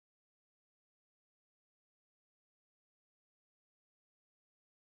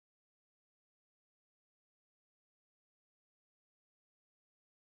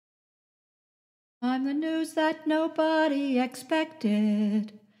I'm the news that nobody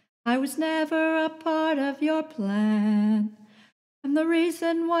expected. I was never a part of your plan. I'm the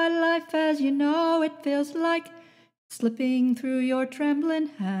reason why life as you know it feels like slipping through your trembling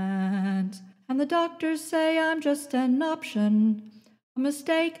hands. And the doctors say I'm just an option, a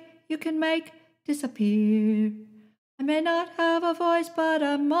mistake you can make disappear. I may not have a voice, but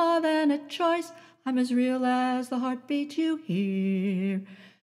I'm more than a choice. I'm as real as the heartbeat you hear.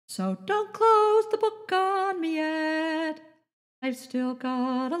 So don't close the book on me yet. I've still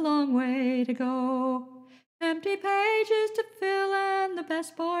got a long way to go. Empty pages to fill, and the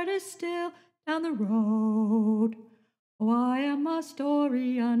best part is still down the road. Oh, I am a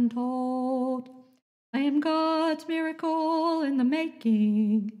story untold. I am God's miracle in the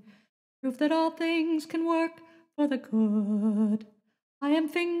making, proof that all things can work for the good. I am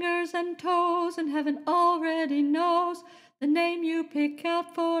fingers and toes, and heaven already knows the name you pick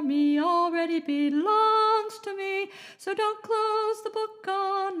out for me already belongs to me. So don't close the book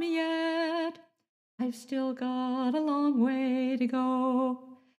on me yet. I've still got a long way to go.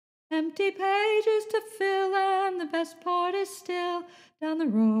 Empty pages to fill, and the best part is still down the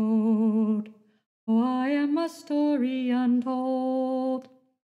road. Oh, I am a story untold.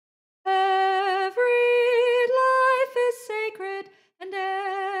 Every life is sacred, and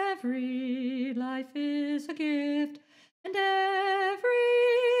every life is a gift, and every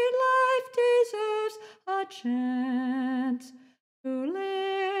life deserves a chance to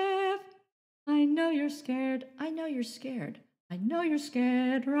live. I know you're scared, I know you're scared, I know you're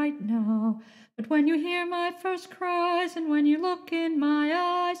scared right now. But when you hear my first cries and when you look in my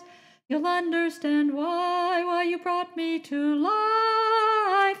eyes, you'll understand why you brought me to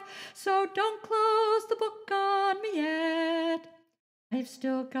life. So don't close the book on me yet. I've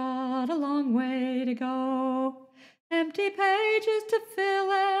still got a long way to go. Empty pages to fill,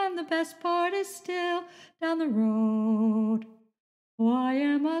 and the best part is still down the road. Oh, I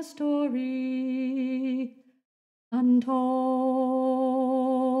am a story untold.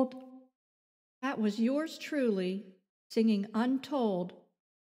 That was yours truly, singing Untold,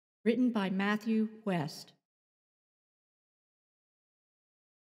 written by Matthew West.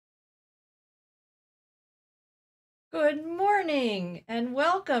 Good morning, and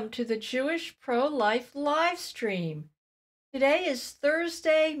welcome to the Jewish Pro-Life live stream. Today is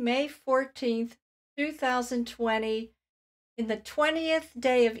Thursday, May 14th, 2020, in the 20th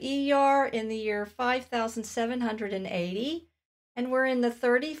day of Iyar in the year 5780, and we're in the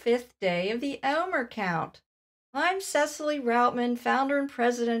 35th day of the Omer count. I'm Cecily Routman, founder and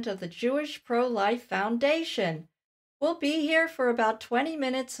president of the Jewish Pro-Life Foundation. We'll be here for about 20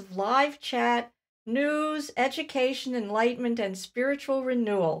 minutes of live chat, news, education, enlightenment, and spiritual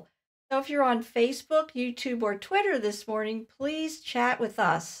renewal. So if you're on Facebook, YouTube, or Twitter this morning, please chat with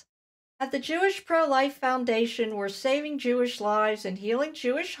us. At the Jewish Pro-Life Foundation, we're saving Jewish lives and healing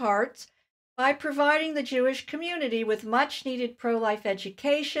Jewish hearts by providing the Jewish community with much-needed pro-life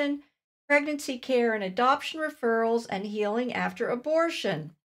education, pregnancy care and adoption referrals, and healing after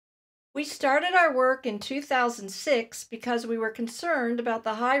abortion. We started our work in 2006 because we were concerned about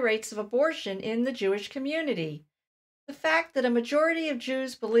the high rates of abortion in the Jewish community. The fact that a majority of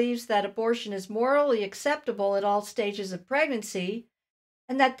Jews believes that abortion is morally acceptable at all stages of pregnancy,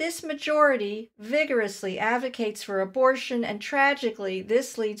 and that this majority vigorously advocates for abortion, and tragically,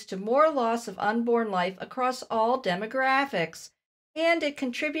 this leads to more loss of unborn life across all demographics, and it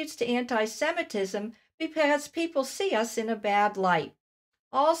contributes to anti-Semitism because people see us in a bad light.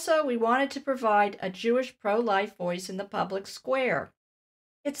 Also, we wanted to provide a Jewish pro-life voice in the public square.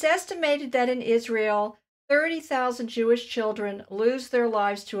 It's estimated that in Israel, 30,000 Jewish children lose their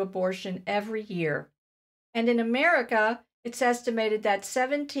lives to abortion every year. And in America, it's estimated that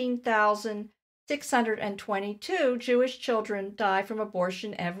 17,622 Jewish children die from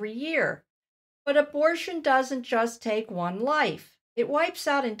abortion every year. But abortion doesn't just take one life. It wipes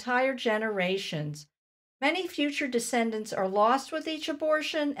out entire generations. Many future descendants are lost with each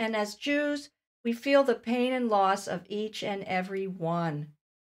abortion, and as Jews, we feel the pain and loss of each and every one.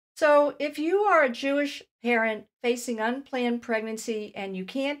 So if you are a Jewish parent facing unplanned pregnancy and you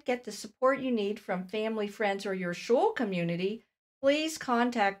can't get the support you need from family, friends, or your shul community, please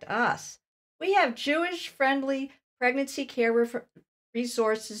contact us. We have Jewish-friendly pregnancy care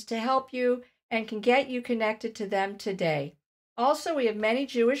resources to help you and can get you connected to them today. Also, we have many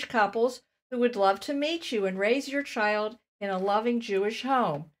Jewish couples who would love to meet you and raise your child in a loving Jewish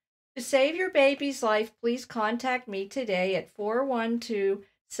home. To save your baby's life, please contact me today at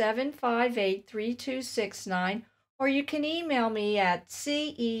 412-758-3269, or you can email me at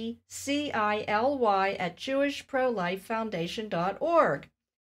cecily@jewishprolifefoundation.org.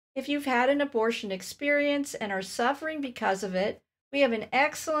 If you've had an abortion experience and are suffering because of it, we have an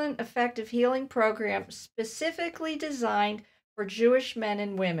excellent, effective healing program specifically designed for Jewish men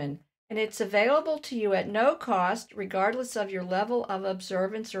and women, and it's available to you at no cost, regardless of your level of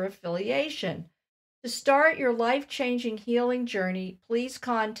observance or affiliation. To start your life-changing healing journey, please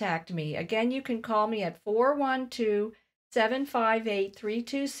contact me. Again, you can call me at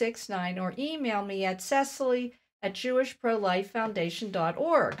 412-758-3269 or email me at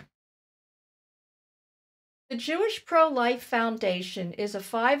cecily@jewishprolifefoundation.org. The Jewish Pro-Life Foundation is a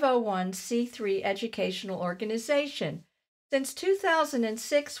 501c3 educational organization. Since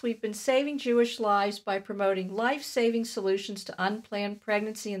 2006, we've been saving Jewish lives by promoting life-saving solutions to unplanned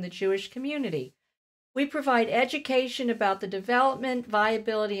pregnancy in the Jewish community. We provide education about the development,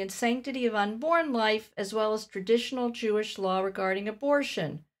 viability, and sanctity of unborn life, as well as traditional Jewish law regarding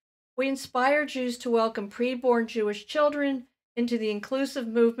abortion. We inspire Jews to welcome preborn Jewish children into the inclusive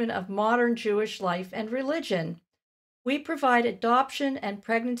movement of modern Jewish life and religion. We provide adoption and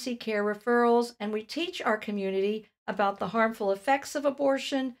pregnancy care referrals, and we teach our community about the harmful effects of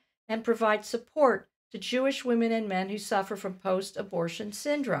abortion and provide support to Jewish women and men who suffer from post-abortion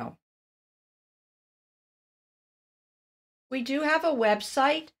syndrome. We do have a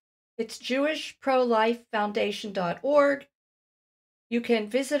website. It's jewishprolifefoundation.org. You can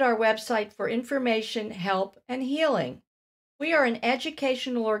visit our website for information, help, and healing. We are an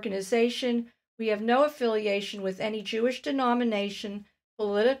educational organization. We have no affiliation with any Jewish denomination,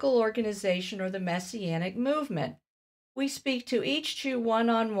 political organization, or the Messianic movement. We speak to each Jew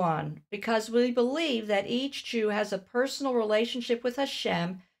one-on-one because we believe that each Jew has a personal relationship with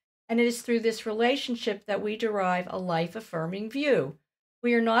Hashem, and it is through this relationship that we derive a life-affirming view.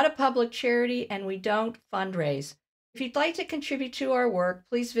 We are not a public charity, and we don't fundraise. If you'd like to contribute to our work,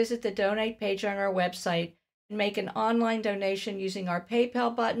 please visit the donate page on our website and make an online donation using our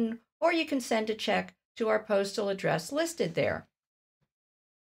PayPal button, or you can send a check to our postal address listed there.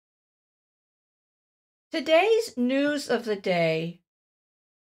 Today's news of the day,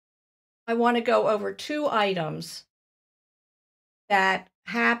 I want to go over two items that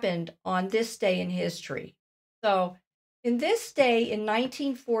happened on this day in history. So, in this day in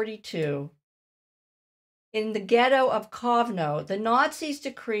 1942, in the ghetto of Kovno, the Nazis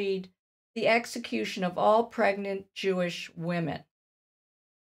decreed the execution of all pregnant Jewish women.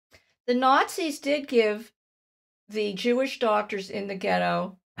 The Nazis did give the Jewish doctors in the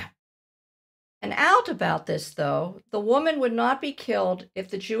ghetto an out about this, though. The woman would not be killed if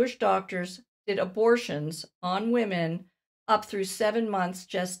the Jewish doctors did abortions on women up through 7 months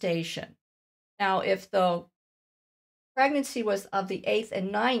gestation. Now, if the pregnancy was of the 8th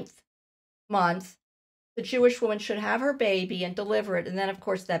and 9th month, the Jewish woman should have her baby and deliver it, and then, of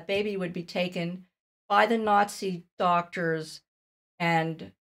course, that baby would be taken by the Nazi doctors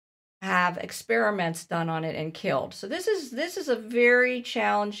and have experiments done on it and killed. So this is a very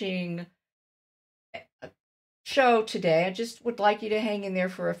challenging show today. I just would like you to hang in there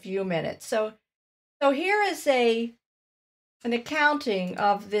for a few minutes. So here is an accounting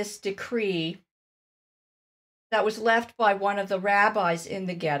of this decree that was left by one of the rabbis in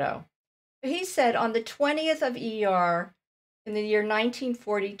the ghetto. He said, on the 20th of ER in the year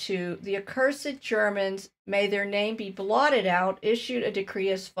 1942, the accursed Germans, may their name be blotted out, issued a decree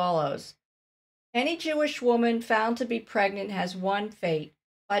as follows. Any Jewish woman found to be pregnant has one fate,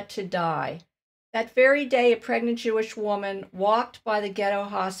 but to die. That very day, a pregnant Jewish woman walked by the ghetto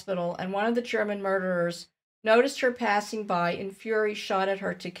hospital, and one of the German murderers noticed her passing by. In fury, shot at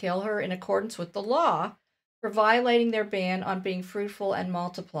her to kill her in accordance with the law for violating their ban on being fruitful and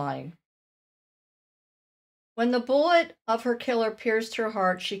multiplying. When the bullet of her killer pierced her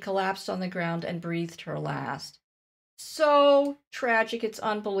heart, she collapsed on the ground and breathed her last. So tragic, it's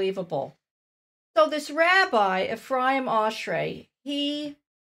unbelievable. So this rabbi, Ephraim Oshry, he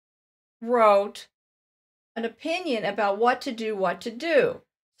wrote an opinion about what to do.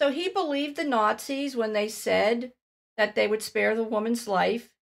 So he believed the Nazis when they said that they would spare the woman's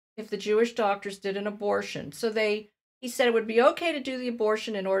life if the Jewish doctors did an abortion. So he said it would be okay to do the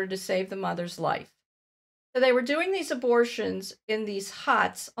abortion in order to save the mother's life. So they were doing these abortions in these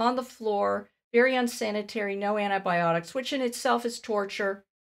huts on the floor, very unsanitary, no antibiotics, which in itself is torture.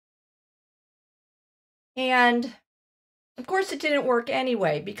 And of course, it didn't work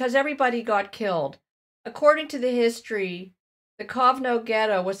anyway because everybody got killed. According to the history, the Kovno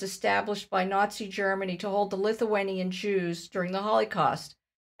ghetto was established by Nazi Germany to hold the Lithuanian Jews during the Holocaust.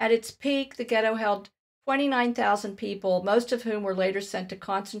 At its peak, the ghetto held 29,000 people, most of whom were later sent to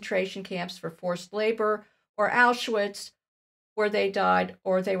concentration camps for forced labor or Auschwitz, where they died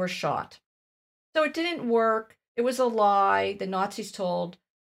or they were shot. So it didn't work. It was a lie the Nazis told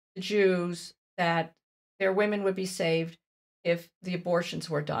the Jews that their women would be saved if the abortions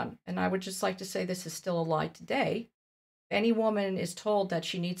were done. And I would just like to say this is still a lie today. If any woman is told that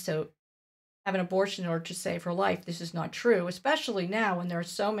she needs to have an abortion in order to save her life, this is not true, especially now when there are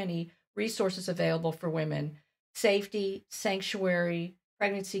so many resources available for women: safety, sanctuary,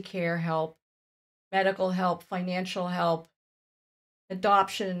 pregnancy care help, medical help, financial help,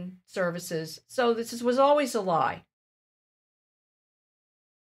 adoption services. So was always a lie.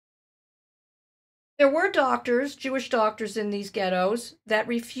 There were doctors, Jewish doctors in these ghettos, that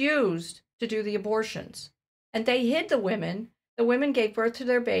refused to do the abortions. And they hid the women. The women gave birth to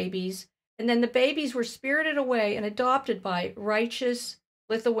their babies, and then the babies were spirited away and adopted by righteous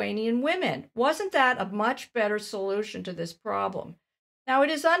Lithuanian women. Wasn't that a much better solution to this problem? Now, it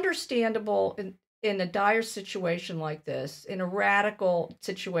is understandable in a dire situation like this, in a radical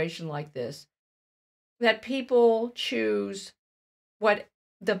situation like this, that people choose what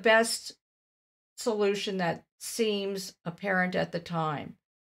the best solution that seems apparent at the time.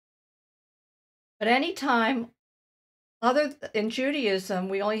 But anytime in Judaism,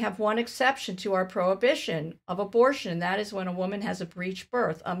 we only have one exception to our prohibition of abortion, and that is when a woman has a breech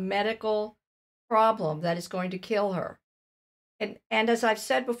birth, a medical problem that is going to kill her. And as I've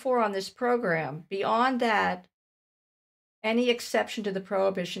said before on this program, beyond that, any exception to the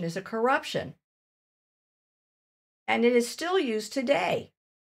prohibition is a corruption. And it is still used today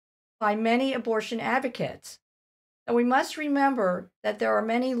by many abortion advocates. And we must remember that there are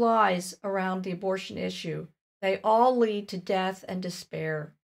many lies around the abortion issue. They all lead to death and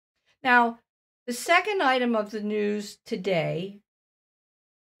despair. Now, the second item of the news today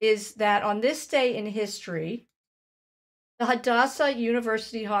is that on this day in history, the Hadassah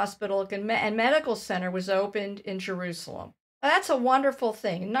University Hospital and Medical Center was opened in Jerusalem. Now, that's a wonderful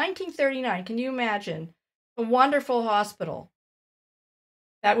thing. In 1939, can you imagine a wonderful hospital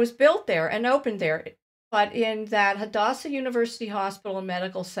that was built there and opened there? But in that Hadassah University Hospital and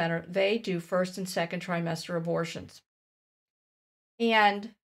Medical Center, they do first and second trimester abortions.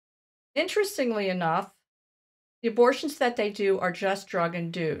 And interestingly enough, the abortions that they do are just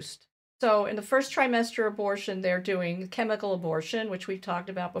drug-induced. So in the first trimester abortion, they're doing chemical abortion, which we've talked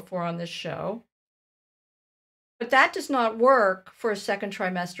about before on this show. But that does not work for a second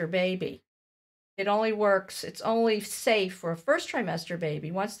trimester baby. It only works, it's only safe for a first trimester baby.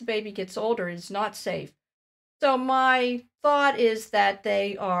 Once the baby gets older, it's not safe. So my thought is that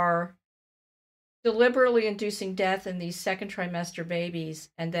they are deliberately inducing death in these second trimester babies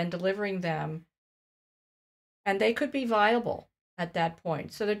and then delivering them. And they could be viable at that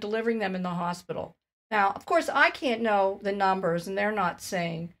point. So they're delivering them in the hospital. Now, of course, I can't know the numbers, and they're not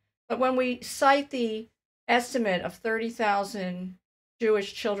saying. But when we cite the estimate of 30,000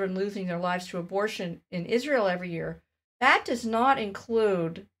 Jewish children losing their lives to abortion in Israel every year, that does not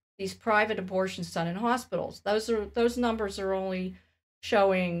include these private abortions done in hospitals. Those numbers are only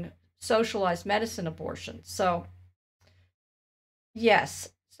showing socialized medicine abortions. So,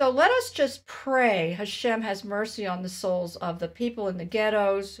 yes. So let us just pray Hashem has mercy on the souls of the people in the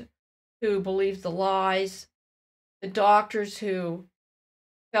ghettos who believed the lies, the doctors who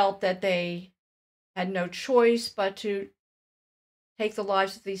felt that they had no choice but to take the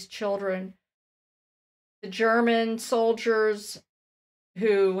lives of these children, the German soldiers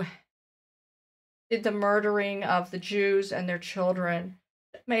who did the murdering of the Jews and their children.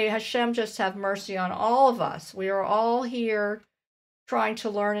 May Hashem just have mercy on all of us. We are all here trying to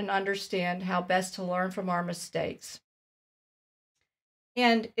learn and understand how best to learn from our mistakes.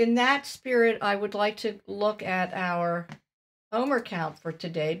 And in that spirit, I would like to look at our Omer count for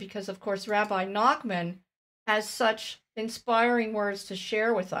today, because of course Rabbi Nachman has such inspiring words to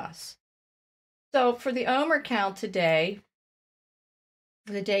share with us. So for the Omer count today,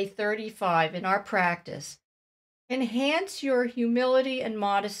 for the day 35 in our practice, enhance your humility and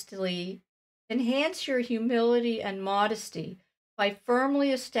modesty. Enhance your humility and modesty by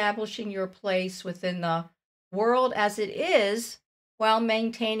firmly establishing your place within the world as it is, while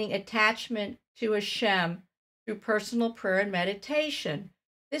maintaining attachment to Hashem through personal prayer and meditation.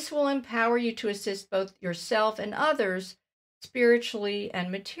 This will empower you to assist both yourself and others spiritually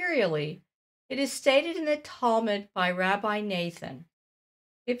and materially. It is stated in the Talmud by Rabbi Nathan,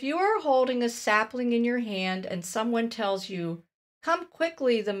 if you are holding a sapling in your hand and someone tells you, "Come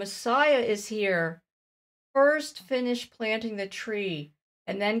quickly, the Messiah is here," first finish planting the tree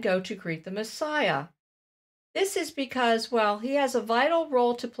and then go to greet the Messiah. This is because, while he has a vital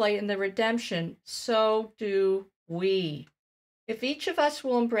role to play in the redemption, so do we. If each of us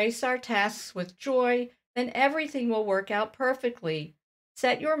will embrace our tasks with joy, then everything will work out perfectly.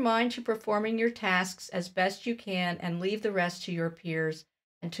 Set your mind to performing your tasks as best you can and leave the rest to your peers.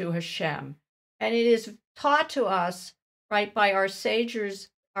 and to Hashem. And it is taught to us, right, by our sages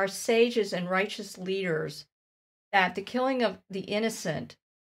and righteous leaders, that the killing of the innocent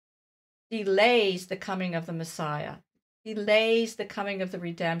delays the coming of the Messiah, delays the coming of the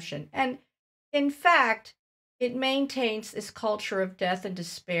redemption. And in fact, it maintains this culture of death and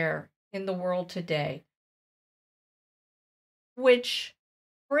despair in the world today. Which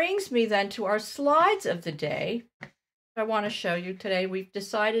brings me then to our slides of the day. I want to show you today. We've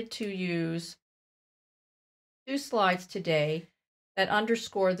decided to use 2 slides today that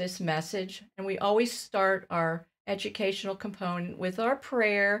underscore this message. And we always start our educational component with our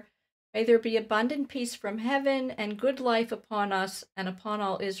prayer. May there be abundant peace from heaven and good life upon us and upon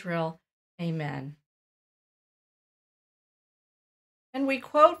all Israel. Amen. And we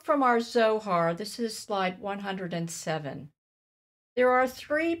quote from our Zohar. This is slide 107. There are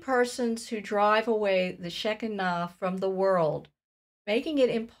 3 persons who drive away the Shekinah from the world, making it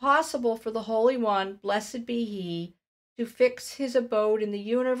impossible for the Holy One, blessed be He, to fix his abode in the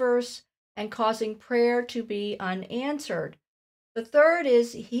universe and causing prayer to be unanswered. The third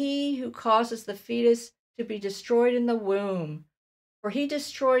is he who causes the fetus to be destroyed in the womb, for he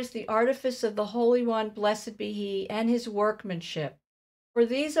destroys the artifice of the Holy One, blessed be He, and his workmanship. For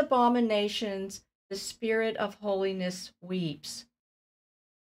these abominations the Spirit of holiness weeps.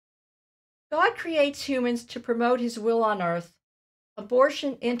 God creates humans to promote His will on earth.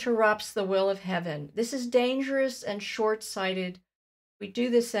 Abortion interrupts the will of heaven. This is dangerous and short-sighted. We do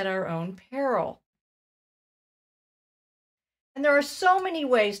this at our own peril. And there are so many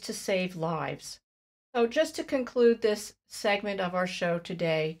ways to save lives. So just to conclude this segment of our show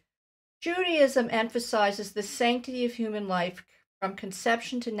today, Judaism emphasizes the sanctity of human life from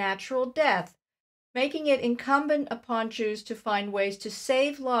conception to natural death, making it incumbent upon Jews to find ways to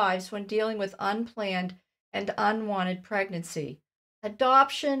save lives when dealing with unplanned and unwanted pregnancy.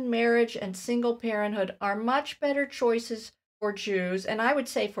 Adoption, marriage, and single parenthood are much better choices for Jews, and I would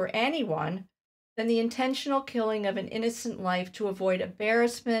say for anyone, than the intentional killing of an innocent life to avoid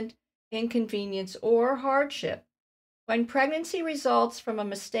embarrassment, inconvenience, or hardship. When pregnancy results from a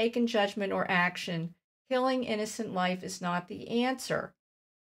mistaken judgment or action, killing innocent life is not the answer.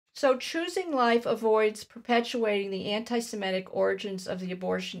 So choosing life avoids perpetuating the anti-Semitic origins of the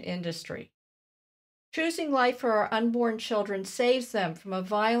abortion industry. Choosing life for our unborn children saves them from a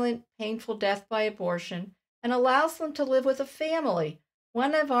violent, painful death by abortion and allows them to live with a family,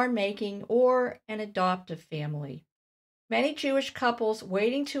 one of our making or an adoptive family. Many Jewish couples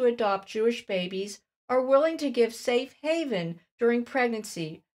waiting to adopt Jewish babies are willing to give safe haven during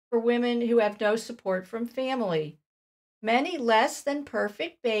pregnancy for women who have no support from family. Many less than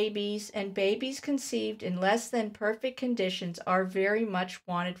perfect babies and babies conceived in less than perfect conditions are very much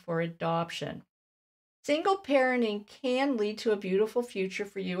wanted for adoption. Single parenting can lead to a beautiful future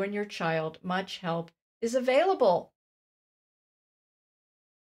for you and your child. Much help is available.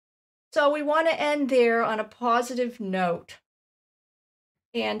 So we want to end there on a positive note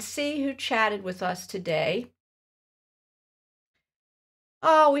and see who chatted with us today.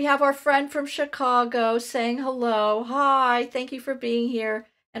 Oh, we have our friend from Chicago saying hello. Hi, thank you for being here.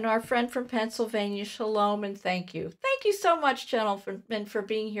 And our friend from Pennsylvania, shalom and thank you. Thank you so much, gentlemen, for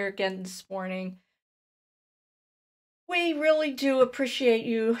being here again this morning. We really do appreciate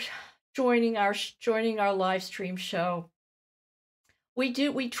you joining our live stream show.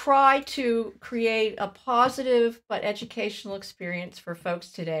 We try to create a positive but educational experience for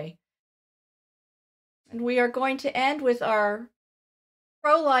folks today. And we are going to end with our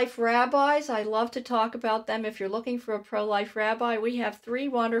pro-life rabbis. I love to talk about them. If you're looking for a pro-life rabbi, we have 3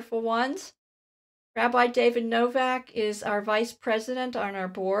 wonderful ones. Rabbi David Novak is our vice president on our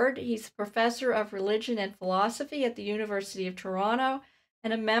board. He's professor of religion and philosophy at the University of Toronto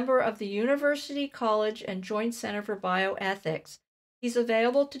and a member of the University College and Joint Center for Bioethics. He's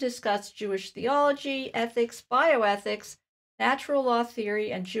available to discuss Jewish theology, ethics, bioethics, natural law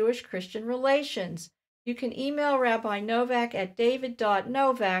theory, and Jewish-Christian relations. You can email Rabbi Novak at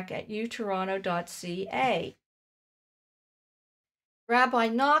david.novak@utoronto.ca. Rabbi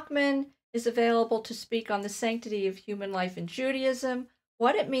Nachman is available to speak on the sanctity of human life in Judaism,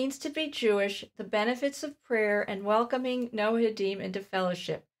 what it means to be Jewish, the benefits of prayer, and welcoming Nohadim into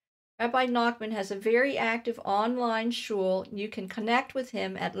fellowship. Rabbi Nachman has a very active online shul. You can connect with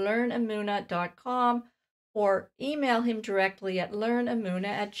him at learnamunah.com or email him directly at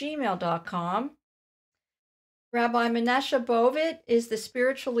learnamunah@gmail.com. Rabbi Menashe Bovit is the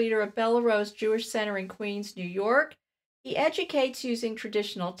spiritual leader of Belarus Jewish Center in Queens, New York. He educates using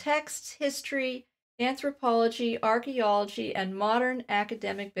traditional texts, history, anthropology, archaeology, and modern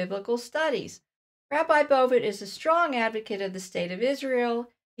academic biblical studies. Rabbi Bovet is a strong advocate of the State of Israel.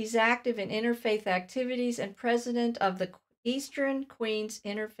 He's active in interfaith activities and president of the Eastern Queens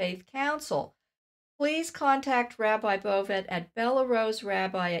Interfaith Council. Please contact Rabbi Bovet at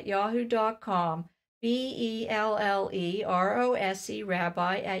bellerose@yahoo.com, BELLEROSE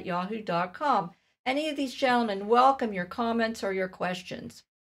rabbi@yahoo.com. Any of these gentlemen welcome your comments or your questions.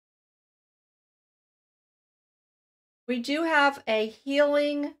 We do have a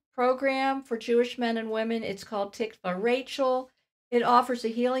healing program for Jewish men and women. It's called Tikva Rachel. It offers a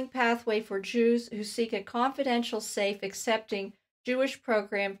healing pathway for Jews who seek a confidential, safe, accepting Jewish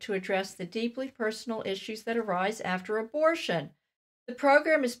program to address the deeply personal issues that arise after abortion. The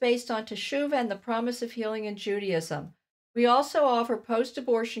program is based on Teshuvah and the promise of healing in Judaism. We also offer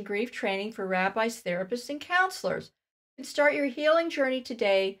post-abortion grief training for rabbis, therapists, and counselors. You can start your healing journey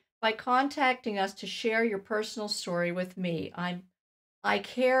today by contacting us to share your personal story with me. I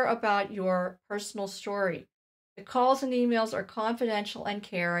care about your personal story. The calls and emails are confidential and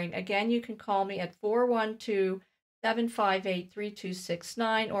caring. Again, you can call me at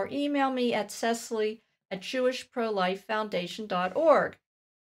 412-758-3269 or email me at cecily@jewishprolifefoundation.org.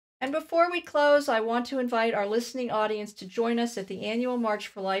 And before we close, I want to invite our listening audience to join us at the annual March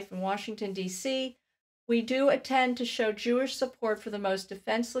for Life in Washington, D.C. We do attend to show Jewish support for the most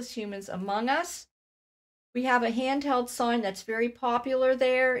defenseless humans among us. We have a handheld sign that's very popular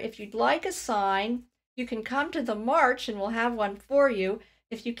there. If you'd like a sign, you can come to the march and we'll have one for you.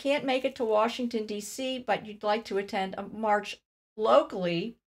 If you can't make it to Washington, D.C., but you'd like to attend a march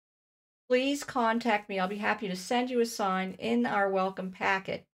locally, please contact me. I'll be happy to send you a sign in our welcome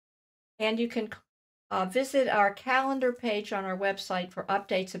packet. And you can visit our calendar page on our website for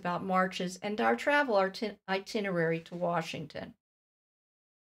updates about marches and our travel itinerary to Washington.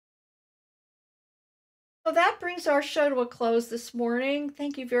 So that brings our show to a close this morning.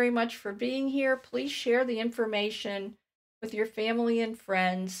 Thank you very much for being here. Please share the information with your family and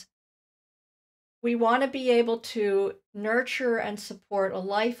friends. We want to be able to nurture and support a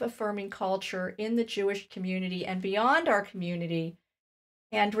life-affirming culture in the Jewish community and beyond our community,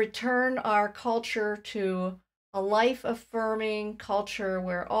 and return our culture to a life-affirming culture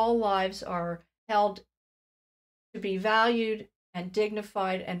where all lives are held to be valued and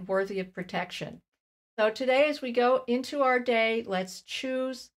dignified and worthy of protection. So today, as we go into our day, let's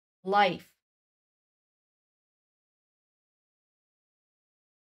choose life.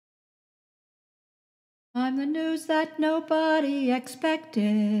 I'm the news that nobody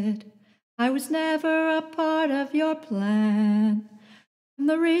expected. I was never a part of your plan. I'm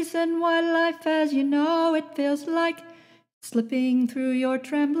the reason why life as you know it feels like slipping through your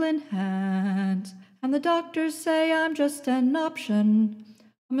trembling hands. And the doctors say I'm just an option,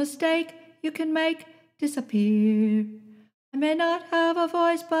 a mistake you can make disappear. I may not have a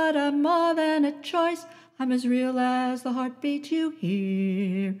voice, but I'm more than a choice. I'm as real as the heartbeat you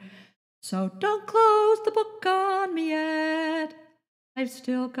hear. So don't close the book on me yet. I've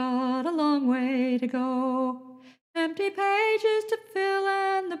still got a long way to go. Empty pages to fill,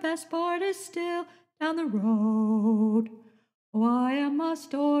 and the best part is still down the road. Oh, I am a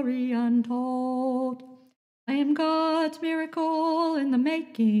story untold. I am God's miracle in the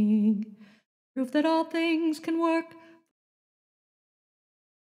making, proof that all things can work.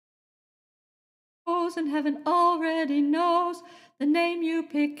 And heaven already knows the name you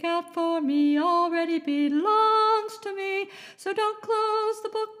pick out for me already belongs to me. So don't close the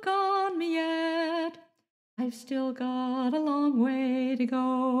book on me yet. I've still got a long way to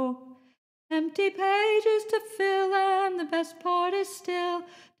go. Empty pages to fill, and the best part is still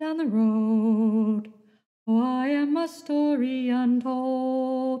down the road. Oh, I am a story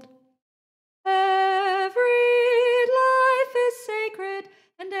untold. Every life is sacred,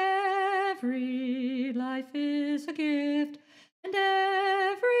 and every life is a gift, and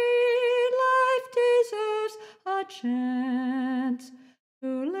every life deserves a chance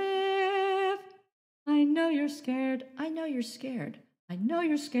to live. I know you're scared, I know you're scared, I know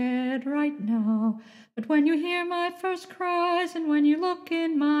you're scared right now. But when you hear my first cries, and when you look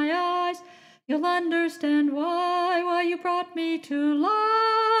in my eyes, you'll understand why you brought me to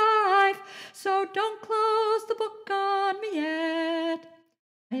life. So don't close the book on me yet.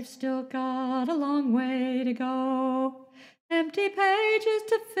 I've still got a long way to go. Empty pages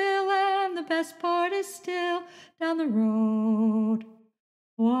to fill, and the best part is still down the road.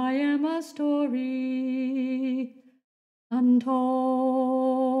 Oh, I am a story untold.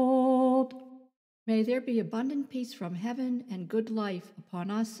 May there be abundant peace from heaven and good life upon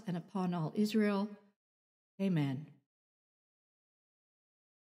us and upon all Israel. Amen.